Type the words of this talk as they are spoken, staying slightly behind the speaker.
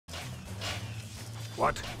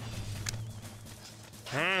What?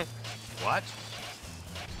 Huh? What?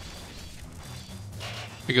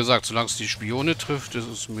 Wie gesagt, solange es die Spione trifft, ist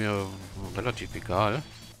es mir relativ egal.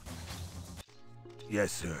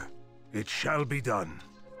 Yes, sir. It shall be done.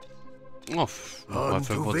 Oh, nochmal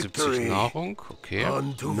 75 Nahrung. Okay.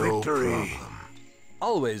 On to victory.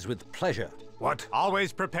 Always with pleasure. What?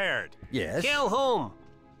 Always prepared. Yes. Kill whom?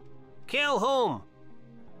 Kill whom?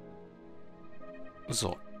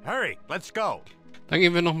 So. Hurry, let's go. Dann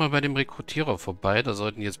gehen wir nochmal bei dem Rekrutierer vorbei. Da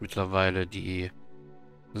sollten jetzt mittlerweile die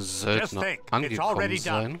Söldner angekommen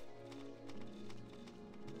sein.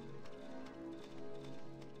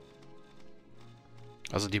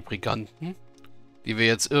 Also die Briganten, die wir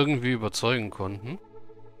jetzt irgendwie überzeugen konnten.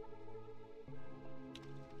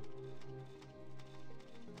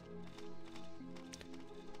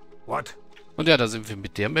 What? Und ja, da sind wir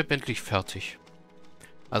mit der Map endlich fertig.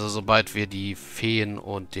 Also sobald wir die Feen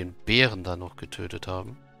und den Bären da noch getötet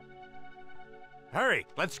haben. Hurry,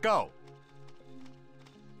 let's go.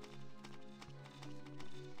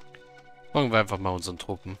 Folgen wir einfach mal unseren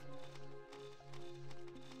Truppen.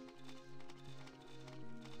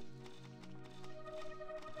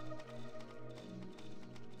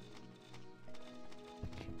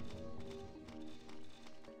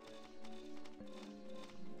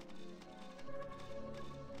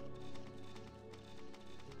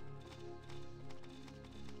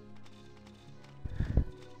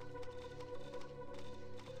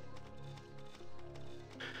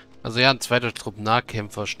 Also ja, ein zweiter Trupp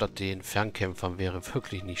Nahkämpfer statt den Fernkämpfern wäre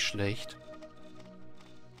wirklich nicht schlecht.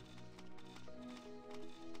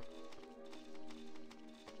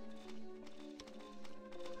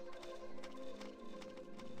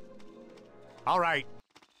 All right.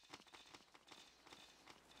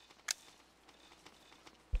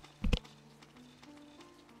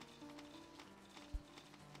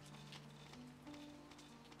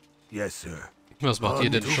 Yes, sir. Was macht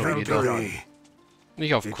ihr denn schon wieder?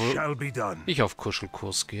 Nicht auf, It shall be done. nicht auf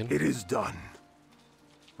Kuschelkurs gehen. It is done.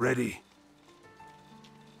 Ready.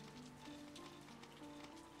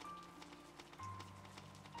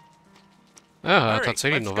 Ja, er hat Hurry,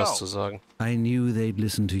 tatsächlich let's noch was go. zu sagen. I knew they'd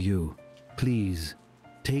listen to you. Please,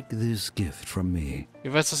 take this gift from me.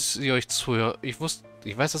 Ich weiß, dass sie euch zuhören. Ich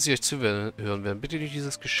weiß, dass sie euch zuhören werden. Bitte nicht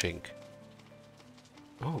dieses Geschenk.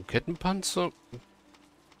 Oh, Kettenpanzer.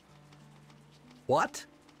 What?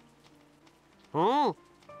 Hmm?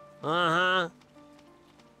 Uh-huh.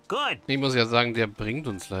 Good. Ich muss ja sagen, der bringt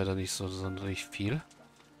uns leider nicht so sonderlich viel.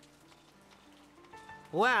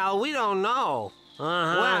 Well, we don't know.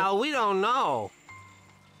 Well, we don't know.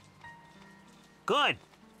 Good.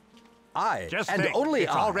 I, Just and think, only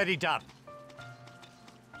it's I. already done.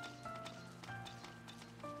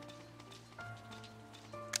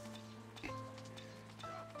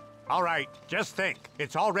 All right, just think,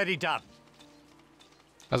 it's already done.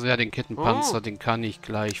 Also ja, den Kettenpanzer, den kann ich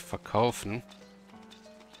gleich verkaufen.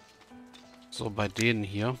 So, bei denen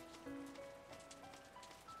hier.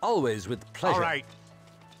 Always with All pleasure. right.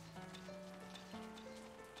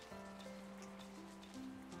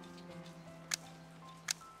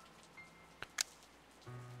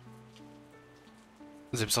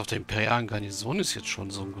 Selbst auf der imperialen Garnison ist jetzt schon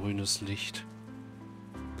so ein grünes Licht.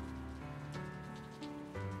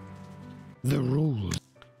 The rules.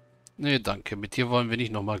 Nee, danke. Mit dir wollen wir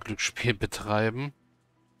nicht nochmal Glücksspiel betreiben.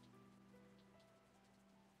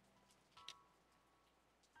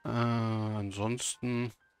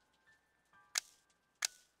 Ansonsten...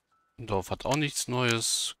 Dorf hat auch nichts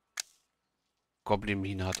Neues.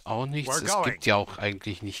 Goblin-Mine hat auch nichts. Es gibt ja auch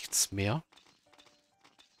eigentlich nichts mehr.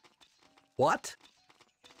 What?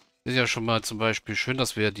 Ist ja schon mal zum Beispiel schön,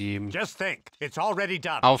 dass wir die Just think, it's already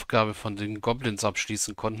done. Aufgabe von den Goblins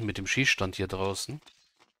abschließen konnten mit dem Schießstand hier draußen.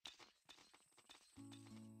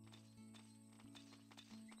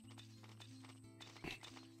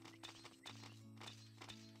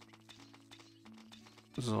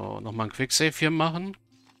 So, nochmal ein Quicksave hier machen.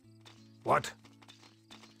 What?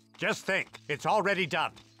 Just think, it's already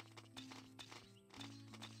done.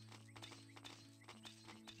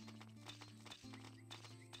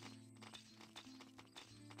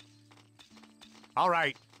 All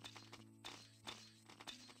right.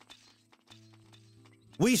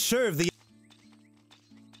 We serve the...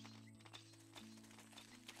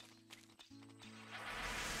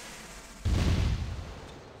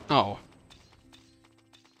 Oh.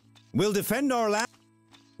 We'll defend our land.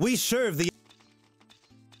 We serve the...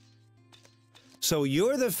 So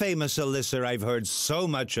you're the famous Alyssa I've heard so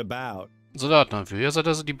much about. Soldatenanführer. Ihr seid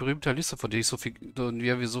also die berühmte Alissa, von der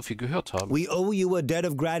wir so viel gehört haben. We owe you a debt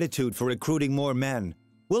of gratitude for recruiting more men.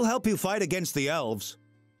 We'll help you fight against the elves.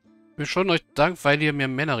 Wir schulden euch Dank, weil ihr mir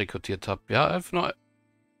Männer rekrutiert habt. Wir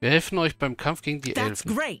helfen euch beim Kampf gegen die That's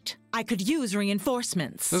Elfen. great. I could use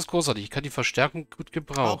reinforcements. Das ist großartig. Ich kann die Verstärkung gut I'll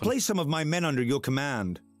gebrauchen. place some of my men under your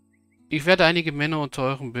command. Ich werde einige Männer unter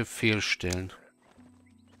eurem Befehl stellen.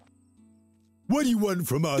 What do you want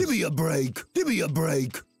from us? Give me a break. Give me a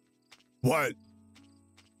break. What?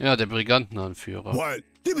 Ja, der Brigantenanführer. What?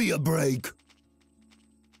 Give me a break.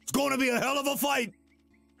 It's gonna be a hell of a fight.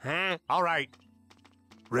 Huh? All right.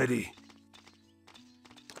 Ready.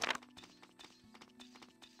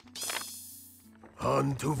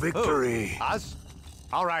 On to victory. Us?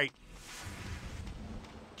 All right.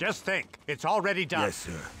 Just think, it's already done. Yes,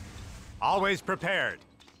 sir. Always prepared.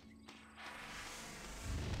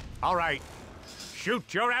 All right.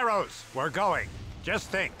 Shoot your arrows. We're going. Just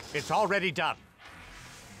think, it's already done.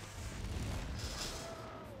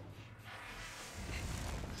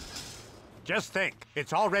 Just think,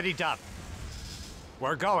 it's already done.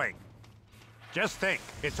 We're going. Just think,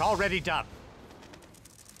 it's already done.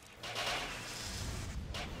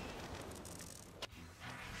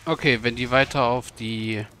 Okay, wenn die weiter auf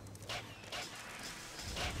die...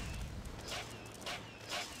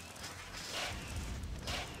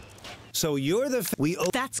 So you're the...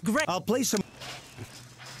 That's great. I'll place some...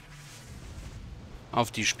 auf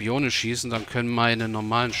die Spione schießen, dann können meine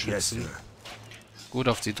normalen Yes, Schützen sir. gut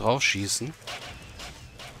auf sie drauf schießen.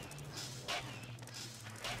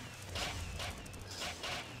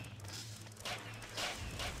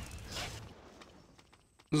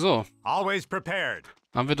 So, Always prepared.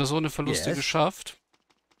 haben wir das ohne Verluste Yes. geschafft?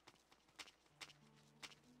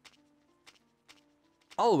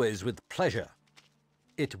 Always with pleasure.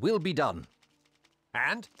 It will be done.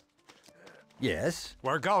 And Yes.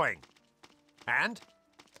 we're going. And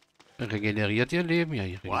Regeneriert ihr Leben? Ja,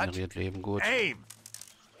 ihr What? regeneriert Leben, gut. aim.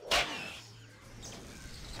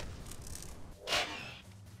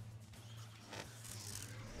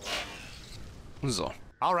 So,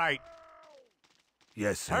 All right.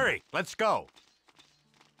 Yes, sir. Hurry, let's go.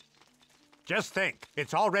 Just think,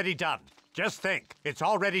 it's already done. Just think, it's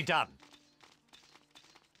already done.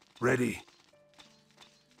 Ready.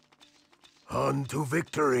 On to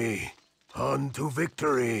victory. On to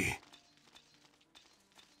victory.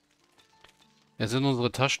 ja, sind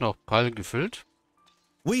unsere Taschen auch prall gefüllt?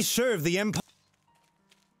 We serve the Empire.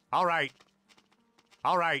 All right.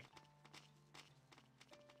 All right.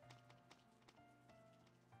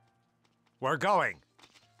 We're going.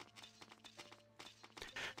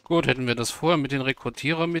 Gut, hätten wir das vorher mit den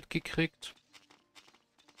Rekrutierern mitgekriegt?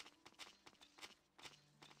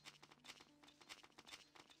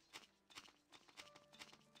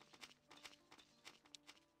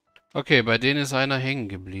 Okay, bei denen ist einer hängen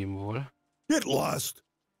geblieben wohl. Get lost.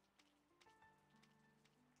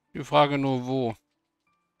 Die Frage nur, wo?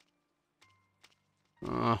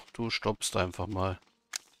 Ah, du stoppst einfach mal.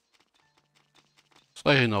 Es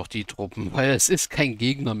reichen auch die Truppen, weil es ist kein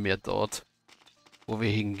Gegner mehr dort, wo wir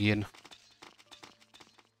hingehen.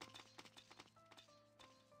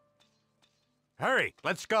 Hurry,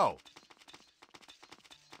 let's go.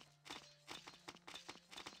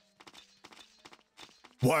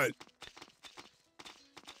 What?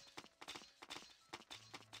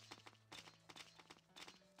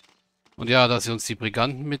 Und ja, dass sie uns die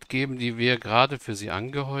Briganten mitgeben, die wir gerade für sie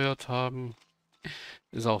angeheuert haben,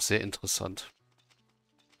 ist auch sehr interessant.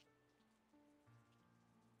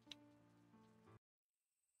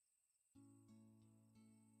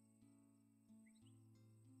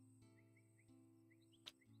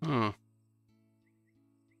 Hm.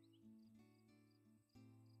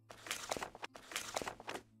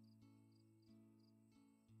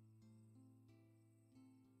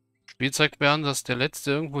 Spiel zeigt mir an, dass der letzte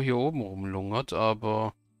irgendwo hier oben rumlungert,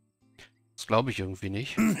 aber das glaube ich irgendwie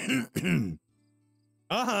nicht. Uh-huh.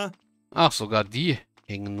 Ach, sogar die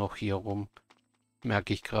hängen noch hier rum.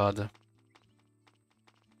 Merke ich gerade.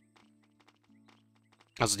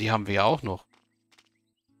 Also die haben wir ja auch noch.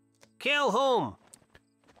 Kill whom?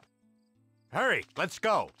 Hurry, let's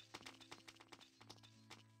go.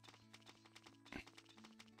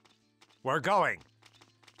 We're going.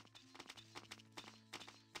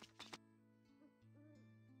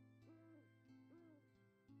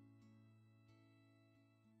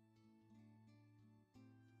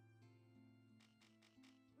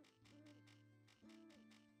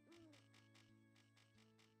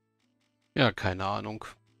 Ja, keine Ahnung.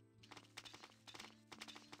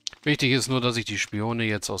 Wichtig ist nur, dass ich die Spione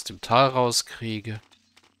jetzt aus dem Tal rauskriege.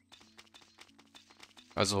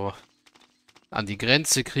 Also an die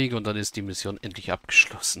Grenze kriege und dann ist die Mission endlich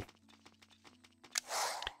abgeschlossen.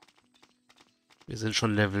 Wir sind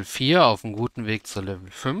schon Level 4 auf einem guten Weg zur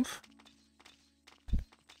Level 5.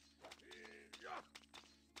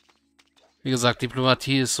 Wie gesagt,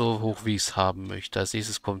 Diplomatie ist so hoch, wie ich es haben möchte. Als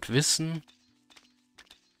nächstes kommt Wissen.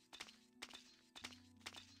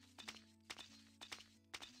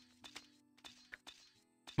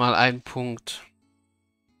 Mal ein Punkt.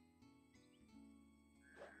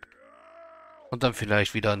 Und dann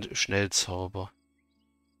vielleicht wieder ein Schnellzauber.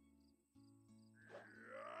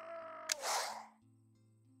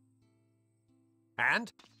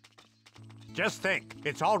 And? Just think,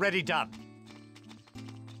 it's already done.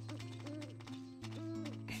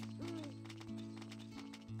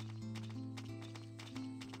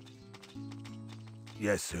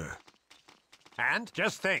 Yes, sir. And?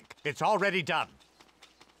 Just think, it's already done.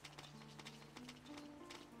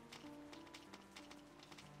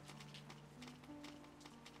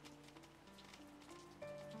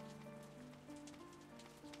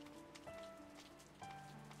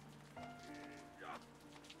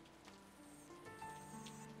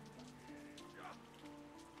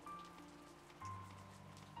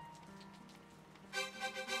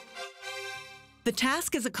 The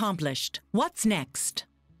task is accomplished. What's next?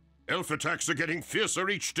 Elf attacks are getting fiercer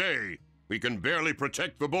each day. We can barely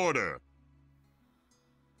protect the border.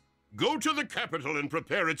 Go to the capital and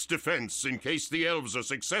prepare its defense in case the elves are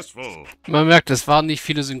successful. Man merkt, es waren nicht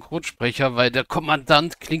viele Synchronsprecher, weil der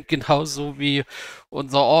Kommandant klingt genauso wie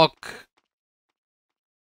unser Ork-Chef,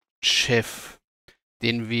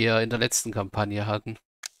 den wir in der letzten Kampagne hatten.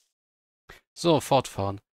 So,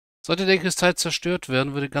 fortfahren. Sollte der Kristall zerstört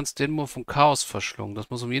werden, würde ganz Dänemark vom Chaos verschlungen.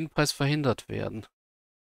 Das muss um jeden Preis verhindert werden.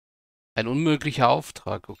 Ein unmöglicher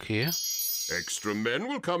Auftrag, okay. Extra men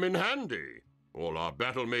will come in handy. All our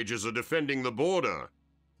battle mages are defending the border.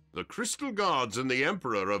 The Crystal Guards and the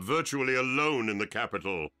Emperor are virtually alone in the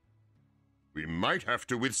capital. We might have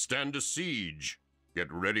to withstand a siege.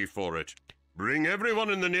 Get ready for it. Bring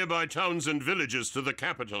everyone in the nearby towns and villages to the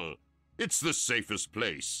capital. It's the safest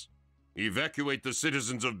place. Evacuate the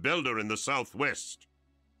citizens of Belder in the southwest.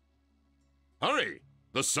 Hurry!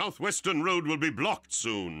 The southwestern road will be blocked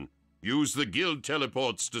soon. Use the guild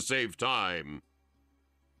teleports to save time.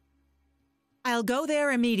 I'll go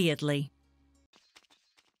there immediately.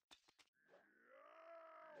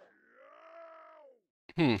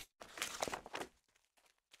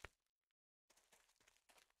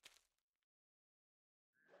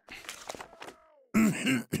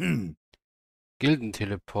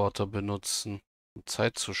 Gildenteleporter benutzen, um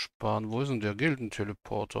Zeit zu sparen. Wo ist denn der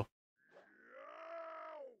Gildenteleporter?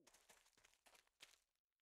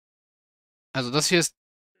 Also das hier ist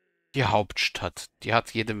die Hauptstadt. Die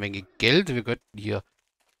hat jede Menge Geld. Wir könnten hier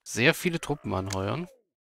sehr viele Truppen anheuern.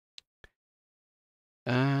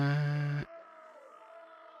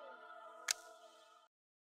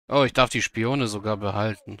 Oh, ich darf die Spione sogar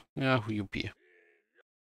behalten. Ja, juppie.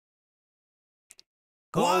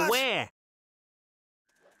 Go where?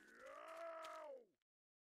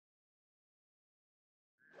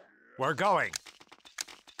 We're going.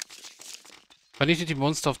 Vernichtet die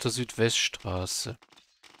Monster auf der Südweststraße.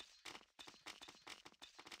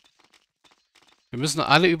 Wir müssen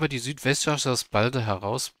alle über die Südweststraße aus Balde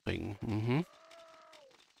herausbringen.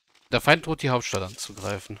 Der Feind droht die Hauptstadt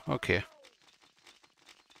anzugreifen. Okay.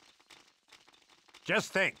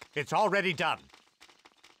 Just think, it's already done.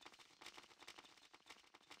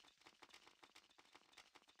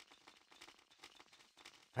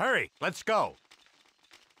 Hurry, let's go.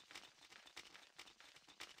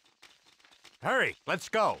 Hurry, let's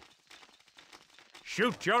go.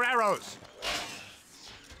 Shoot your arrows.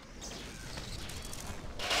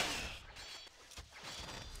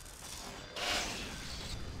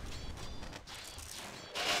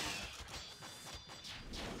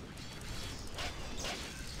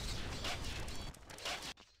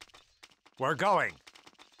 We're going.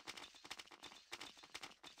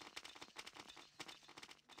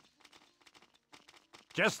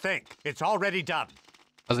 Just think, it's already done.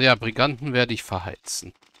 Also ja, Briganten werde ich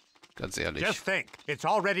verheizen. Ganz ehrlich. Just think, it's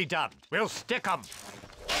already done. We'll stick 'em.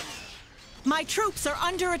 My troops are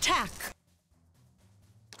under attack.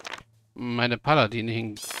 Meine Paladine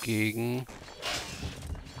hingegen...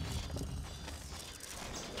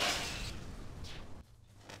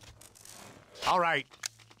 All right.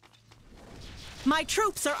 My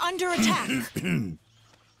troops are under attack.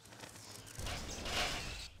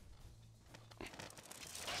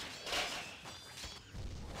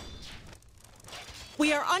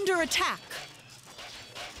 We are under attack.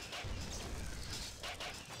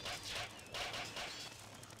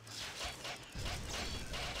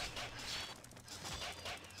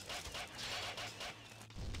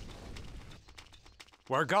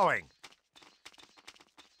 We're going.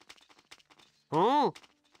 Oh,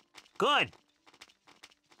 good.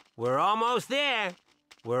 We're almost there.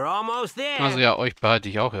 We're almost there. Also ja, euch behalte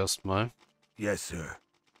ich auch erstmal. Yes, sir.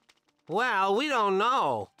 Well, we don't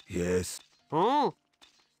know. Yes. Hmm?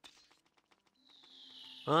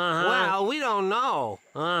 Well, we don't know.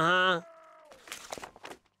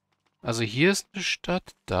 Also hier ist eine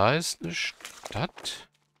Stadt, da ist eine Stadt.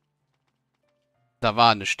 Da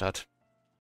war eine Stadt.